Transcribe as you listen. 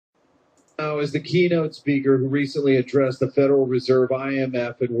Now, as the keynote speaker who recently addressed the Federal Reserve,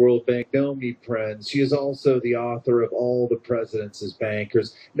 IMF, and World Bank, Nomi Prins. She is also the author of All the Presidents as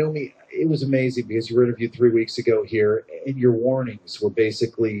Bankers. Nomi, it was amazing because you were interviewed 3 weeks ago here, and your warnings were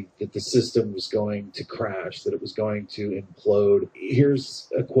basically that the system was going to crash, that it was going to implode. Here's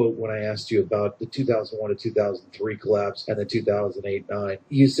a quote when I asked you about the 2001 to 2003 collapse and the 2008-9.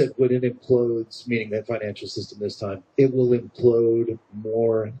 You said when it implodes, meaning the financial system this time, it will implode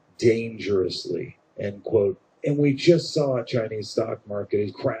more dangerously, end quote. And we just saw a Chinese stock market.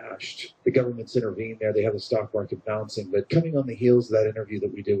 It crashed. The government's intervened there. They have the stock market bouncing. But coming on the heels of that interview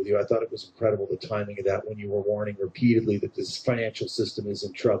that we did with you, I thought it was incredible, the timing of that, when you were warning repeatedly that this financial system is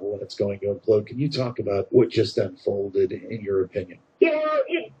in trouble and it's going to implode. Can you talk about what just unfolded, in your opinion? Yeah, well,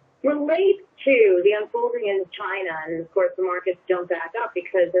 it relates to the unfolding in China. And, of course, the markets don't back up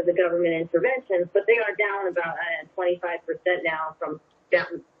because of the government interventions. But they are down about 25% now, from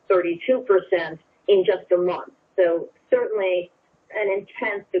down 32% in just a month. So certainly an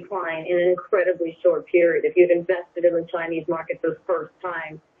intense decline in an incredibly short period. If you'd invested in the Chinese market for the first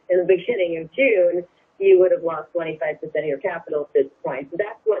time in the beginning of June, you would have lost 25% of your capital at this point. So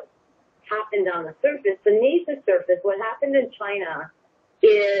that's what happened on the surface. Beneath the surface, what happened in China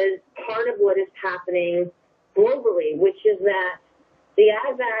is part of what is happening globally, which is that the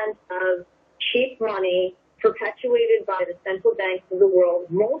advent of cheap money perpetuated by the central banks of the world,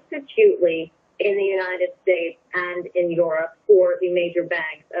 most acutely in the United States and in Europe, for the major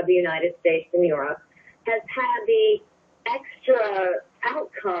banks of the United States and Europe, has had the extra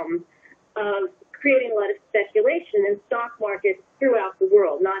outcome of creating a lot of speculation in stock markets throughout the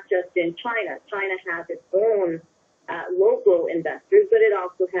world, not just in China. China has its own local investors, but it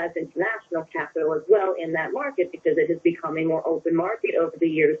also has international capital as well in that market because it has become a more open market over the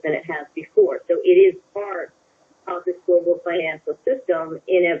years than it has before. So it is part of this global financial system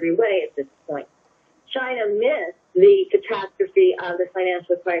in every way at this point. China missed the catastrophe of the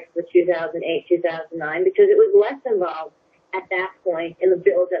financial crisis of 2008, 2009 because it was less involved at that point in the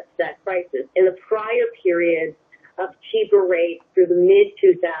build-up to that crisis. In the prior period of cheaper rates through the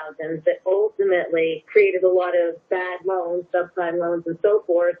mid-2000s that ultimately created a lot of bad loans, subprime loans and so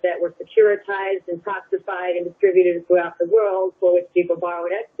forth, that were securitized and toxified and distributed throughout the world, for which people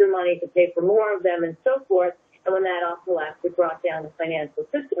borrowed extra money to pay for more of them and so forth. And when that all collapsed, it brought down the financial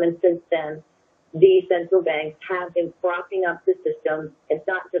system. And since then, the central banks have been propping up the system. It's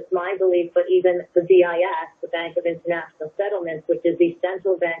not just my belief, but even the BIS, the Bank of International Settlements, which is the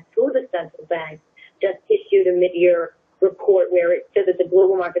central bank through the central bank, just issued a mid-year report where it said that the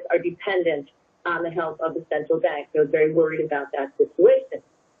global markets are dependent on the help of the central bank. So it's very worried about that situation.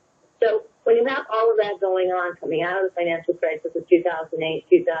 So when you have all of that going on, coming out of the financial crisis of 2008,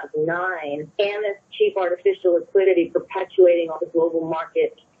 2009, and this cheap artificial liquidity perpetuating all the global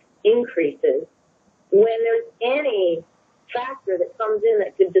market increases, when there's any factor that comes in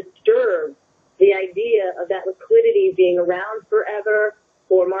that could disturb the idea of that liquidity being around forever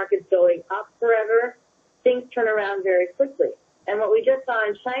or markets going up forever, things turn around very quickly. And what we just saw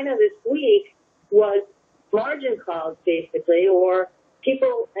in China this week was margin calls, basically, or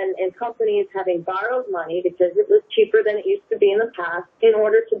people and companies having borrowed money because it was cheaper than it used to be in the past in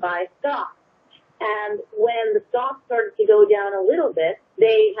order to buy stock. And when the stock started to go down a little bit,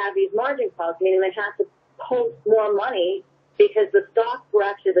 they have these margin calls, meaning they have to post more money because the stocks were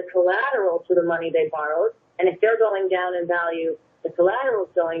actually the collateral to the money they borrowed. And if they're going down in value, the collateral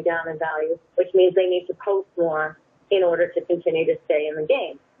is going down in value, which means they need to post more in order to continue to stay in the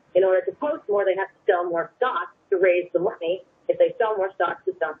game. In order to post more, they have to sell more stocks to raise the money. If they sell more stocks,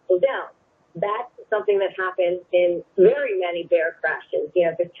 the stocks go down. That's something that happens in very many bear crashes. You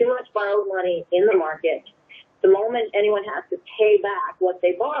know, if there's too much borrowed money in the market, the moment anyone has to pay back what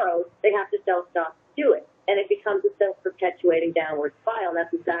they borrowed, they have to sell stocks to do it. And it becomes a self-perpetuating downward spiral. And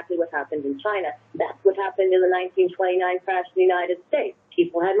that's exactly what happened in China. That's what happened in the 1929 crash in the United States.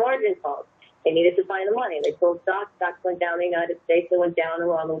 People had margin calls. They needed to find the money. They sold stocks. Stocks went down in the United States. They went down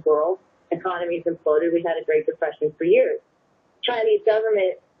around the world. Economies imploded. We had a Great Depression for years. Chinese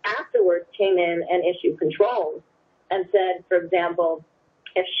government afterwards came in and issued controls and said, for example,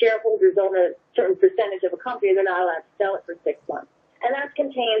 if shareholders own a certain percentage of a company, they're not allowed to sell it for 6 months. And that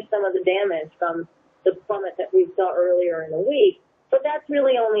contains some of the damage from the plummet that we saw earlier in the week. But that's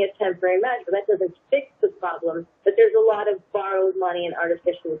really only a temporary measure. That doesn't fix the problem. But there's a lot of borrowed money and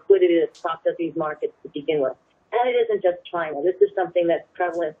artificial liquidity that's propped up these markets to begin with. And it isn't just China. This is something that's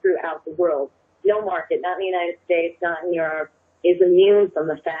prevalent throughout the world. No market, not in the United States, not in Europe, is immune from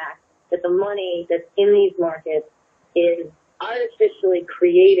the fact that the money that's in these markets is artificially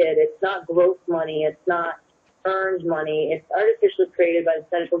created. It's not growth money. It's not earned money. It's artificially created by the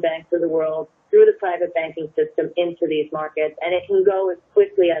central banks of the world through the private banking system into these markets, and it can go as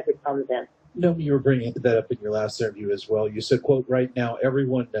quickly as it comes in. No, you were bringing that up in your last interview as well. You said, quote, right now,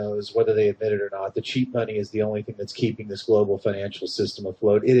 everyone knows, whether they admit it or not, the cheap money is the only thing that's keeping this global financial system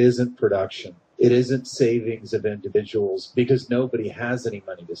afloat. It isn't production. It isn't savings of individuals because nobody has any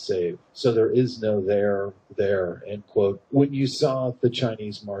money to save. So there is no there, end quote. When you saw the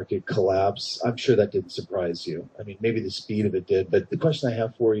Chinese market collapse, I'm sure that didn't surprise you. I mean, maybe the speed of it did. But the question I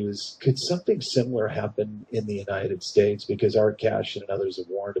have for you is, could something similar happen in the United States? Because Art Cash and others have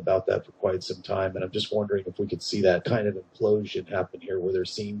warned about that for quite some time. And I'm just wondering if we could see that kind of implosion happen here where there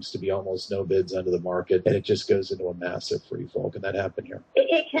seems to be almost no bids under the market and it just goes into a massive free fall. Can that happen here?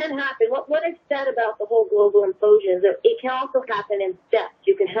 It can happen. What I've said about the whole global implosion is that it can also happen in steps.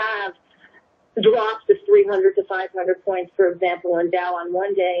 You can have drops of 300 to 500 points, for example, in Dow on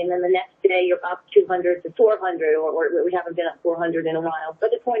one day, and then the next day you're up 200 to 400, or we haven't been up 400 in a while.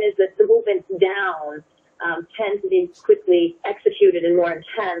 But the point is that the movements down tend to be quickly executed and more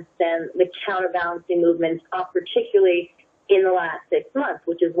intense than the counterbalancing movements up, particularly in the last 6 months,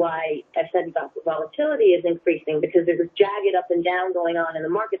 which is why I've said about the volatility is increasing, because there's a jagged up and down going on in the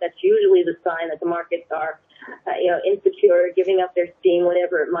market. That's usually the sign that the markets are insecure, giving up their steam,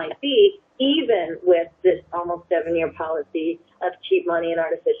 whatever it might be, even with this almost 7-year policy of cheap money and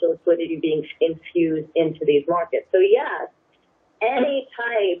artificial liquidity being infused into these markets. So yes, any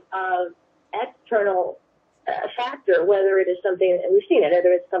type of external factor, whether it is something, and we've seen it,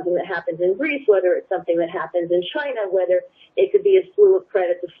 whether it's something that happens in Greece, whether it's something that happens in China, whether it could be a slew of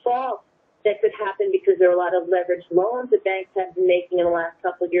credit defaults that could happen because there are a lot of leveraged loans that banks have been making in the last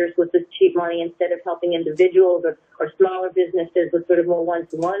couple of years with this cheap money instead of helping individuals or smaller businesses with sort of more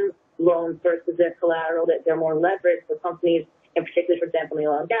one-to-one loans versus their collateral, that they're more leveraged. So companies, in particular, for example, in the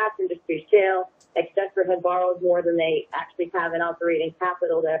oil and gas industry, shale, et cetera, have borrowed more than they actually have in operating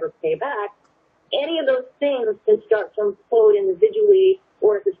capital to ever pay back. Any of those things can start to implode individually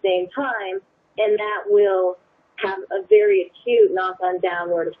or at the same time, and that will have a very acute knock-on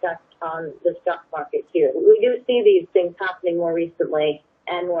downward effect on the stock market here. We do see these things happening more recently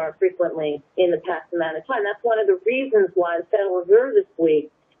and more frequently in the past amount of time. That's one of the reasons why the Federal Reserve this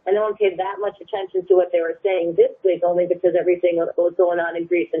week, and no one paid that much attention to what they were saying this week, only because everything that was going on in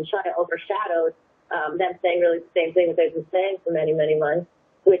Greece and China overshadowed them saying really the same thing that they've been saying for many, many months,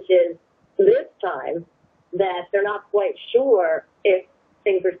 which is this time that they're not quite sure if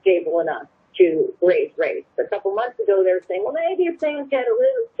things are stable enough to raise rates. A couple months ago, they were saying, well, maybe if things get a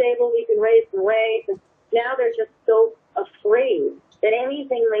little stable, we can raise some rates. And now they're just so afraid that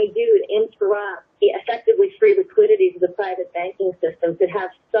anything they do to interrupt the effectively free liquidity to the private banking system could have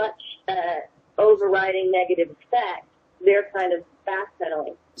such an overriding negative effect, they're kind of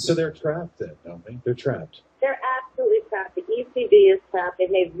backpedaling. So they're trapped then, Nomi. They're trapped. They're absolutely trapped. The ECB is trapped. They've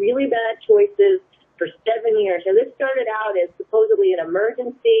made really bad choices for 7 years. And this started out as supposedly an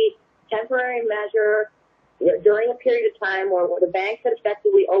emergency, temporary measure during a period of time where the banks had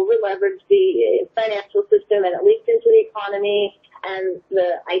effectively over-leveraged the financial system and it leaked into the economy. And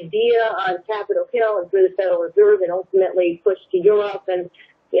the idea on Capitol Hill and through the Federal Reserve and ultimately pushed to Europe and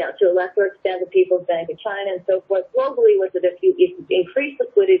to a lesser extent, the People's Bank of China and so forth, globally, was that if you increase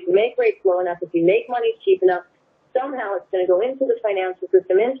liquidity, if you make rates low enough, if you make money cheap enough, somehow it's going to go into the financial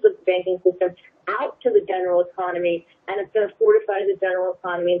system, into the banking system, out to the general economy, and it's going to fortify the general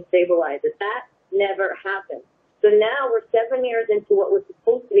economy and stabilize it. That never happened. So now we're 7 years into what was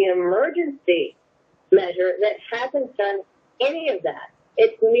supposed to be an emergency measure that hasn't done any of that.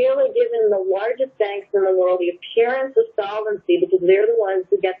 It's merely given the largest banks in the world the appearance of solvency because they're the ones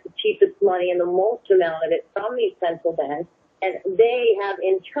who get the cheapest money and the most amount of it from these central banks. And they have,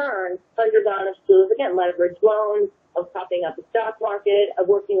 in turn, undergone a slew of, again, leveraged loans, of propping up the stock market, of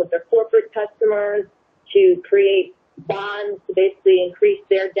working with their corporate customers to create bonds to basically increase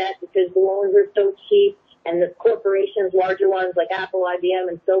their debt because the loans are so cheap. And the corporations, larger ones like Apple, IBM,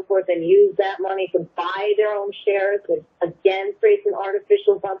 and so forth, and use that money to buy their own shares, which again creates an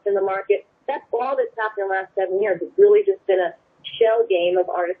artificial bump in the market. That's all that's happened in the last 7 years. It's really just been a shell game of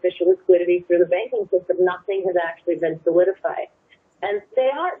artificial liquidity through the banking system. Nothing has actually been solidified. And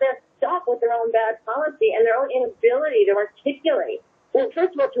they're stuck with their own bad policy and their own inability to articulate. Well,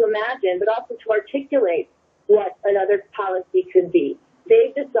 first of all, to imagine, but also to articulate what another policy could be.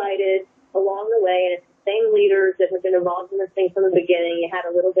 They've decided along the way, and it's the same leaders that have been involved in this thing from the beginning. You had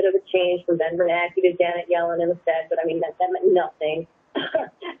a little bit of a change from Ben Bernanke to Janet Yellen in the Fed, but I mean, that meant nothing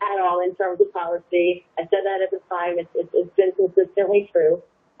at all in terms of policy. I said that at the time. It's been consistently true.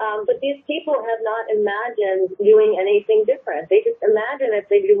 But these people have not imagined doing anything different. They just imagine if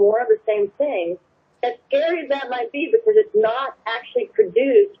they do more of the same thing, as scary as that might be, because it's not actually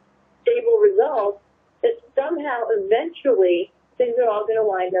produced stable results, that somehow eventually things are all going to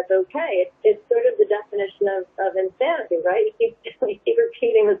wind up okay. It's sort of the definition of insanity, right? You keep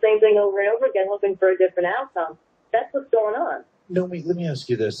repeating the same thing over and over again, hoping for a different outcome. That's what's going on. Nomi, let me ask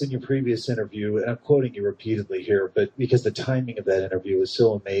you this. In your previous interview, and I'm quoting you repeatedly here, but because the timing of that interview was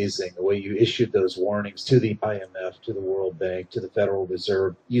so amazing, the way you issued those warnings to the IMF, to the World Bank, to the Federal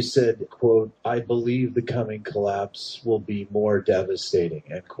Reserve, you said, quote, "I believe the coming collapse will be more devastating,"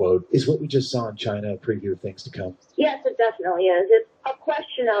 end quote. Is what we just saw in China a preview of things to come? Yes, it definitely is. It's a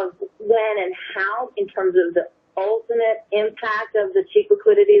question of when and how, in terms of the ultimate impact of the cheap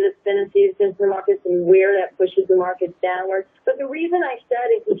liquidity that's been infused into the markets and where that pushes the markets downward. But the reason I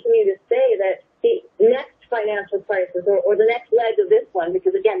said and continue to say that the next financial crisis or the next leg of this one,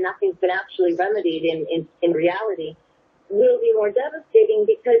 because again, nothing's been actually remedied in reality, will be more devastating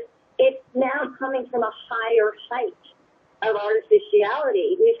because it's now coming from a higher height of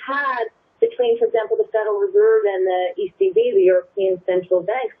artificiality. We've had between, for example, the Federal Reserve and the ECB, the European Central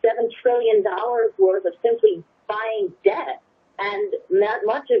Bank, $7 trillion worth of simply buying debt, and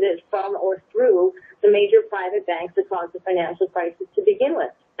much of it from or through the major private banks that caused the financial crisis to begin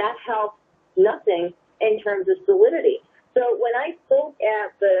with. That helped nothing in terms of solidity. So when I spoke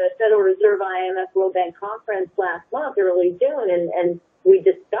at the Federal Reserve IMF World Bank conference last month, early June, and we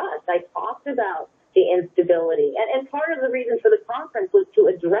discussed, I talked about the instability. And part of the reason for the conference was to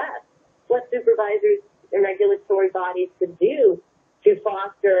address what supervisors and regulatory bodies could do to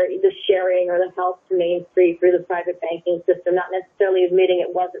foster the sharing or the help to Main Street through the private banking system, not necessarily admitting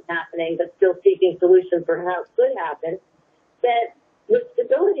it wasn't happening, but still seeking solutions for how it could happen, that the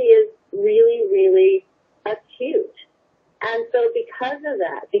stability is really, really acute. And so because of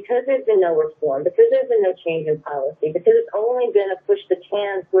that, because there's been no reform, because there's been no change in policy, because it's only been a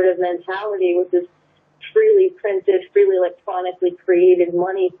push-the-can sort of mentality, which is freely printed, freely electronically created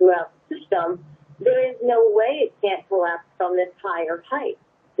money throughout the system, there is no way it can't collapse from this higher height.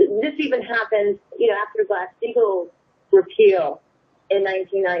 This even happened, after Glass-Steagall repeal in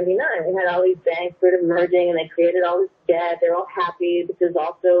 1999. We had all these banks sort of merging, and they created all this debt. They're all happy because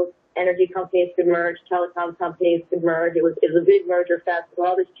also energy companies could merge, telecom companies could merge. It was a big merger fest with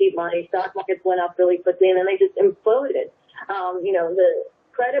all this cheap money. Stock markets went up really quickly, and then they just imploded. The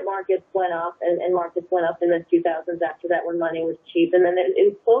credit markets went up, and markets went up in the 2000s after that when money was cheap, and then it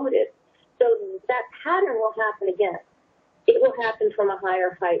imploded. So that pattern will happen again. It will happen from a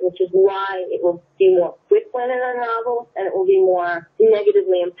higher height, which is why it will be more quick when it unravels, and it will be more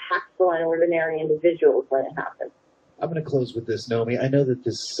negatively impactful on ordinary individuals when it happens. I'm going to close with this, Nomi. I know that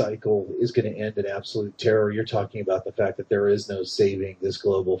this cycle is going to end in absolute terror. You're talking about the fact that there is no saving this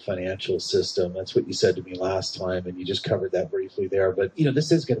global financial system. That's what you said to me last time, and you just covered that briefly there. But,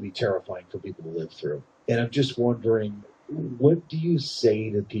 this is going to be terrifying for people to live through. And I'm just wondering, what do you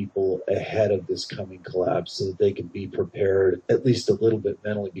say to people ahead of this coming collapse so that they can be prepared at least a little bit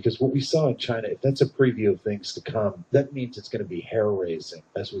mentally? Because what we saw in China, if that's a preview of things to come, that means it's going to be hair-raising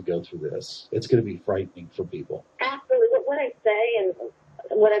as we go through this. It's going to be frightening for people. Absolutely. What I say, and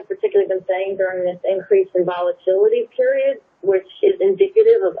what I've particularly been saying during this increase in volatility period, which is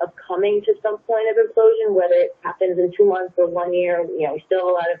indicative of coming to some point of implosion, whether it happens in 2 months or 1 year, we still have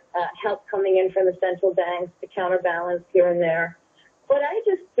a lot of help coming in from the central banks to counterbalance here and there. But I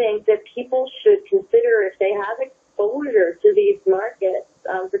just think that people should consider, if they have exposure to these markets,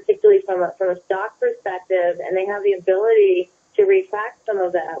 particularly from a stock perspective, and they have the ability to retract some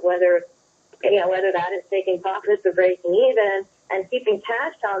of that, whether that is taking profits or breaking even and keeping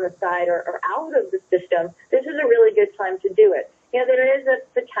cash on the side or out of the system, this is a really good time to do it. There is a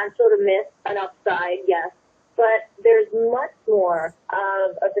potential to miss an upside, yes, but there's much more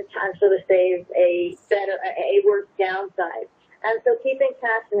of a potential to save a worse downside. And so keeping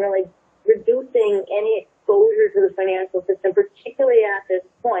cash and really reducing any exposure to the financial system, particularly at this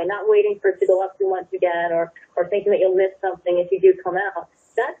point, not waiting for it to go up too much again or thinking that you'll miss something if you do come out.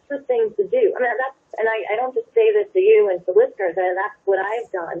 That's the thing to do. I don't just say this to you and to listeners, and that's what I've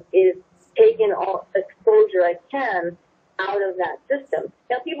done, is taken all exposure I can out of that system.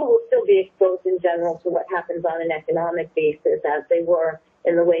 Now, people will still be exposed in general to what happens on an economic basis, as they were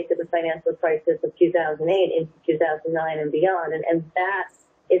in the wake of the financial crisis of 2008 into 2009 and beyond, and that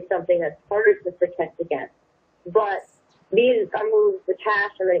is something that's harder to protect against. But these are moves, the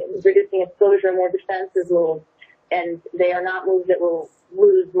cash and the reducing exposure, are more defensive moves, and they are not moves that will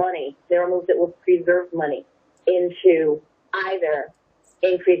lose money. They are moves that will preserve money into either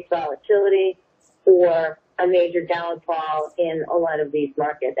increased volatility or a major downfall in a lot of these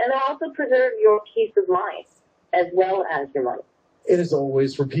markets. And also preserve your peace of mind as well as your money. And as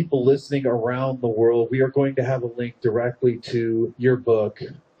always, for people listening around the world, we are going to have a link directly to your book,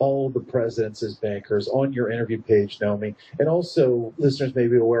 All the Presidents as Bankers, on your interview page, Nomi. And also, listeners may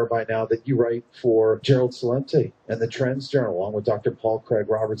be aware by now that you write for Gerald Celente and the Trends Journal, along with Dr. Paul Craig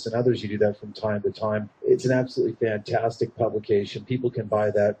Roberts and others. You do that from time to time. It's an absolutely fantastic publication. People can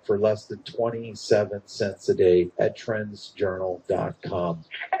buy that for less than 27 cents a day at trendsjournal.com.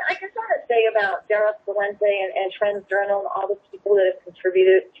 And I just want to say about Gerald Celente and Trends Journal and all the people that have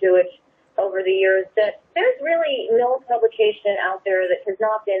contributed to it over the years, that there's really no publication out there that has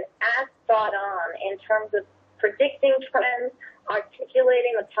not been as spot on in terms of predicting trends,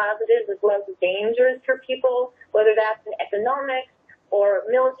 articulating the positives as well as the dangers for people, whether that's in economics or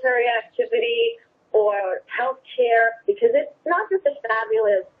military activity or healthcare, because it's not just a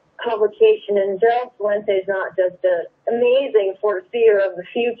fabulous publication, and Gerald Celente is not just an amazing foreseer of the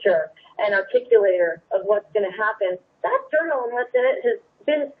future and articulator of what's going to happen. That journal and what's in it has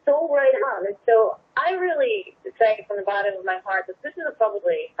been so right on. And so I really say from the bottom of my heart that this is a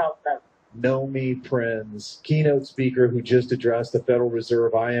probably help them. Nomi Prins, keynote speaker who just addressed the Federal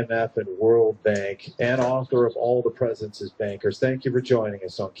Reserve, IMF, and World Bank, and author of All the Presidents as Bankers. Thank you for joining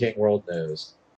us on King World News.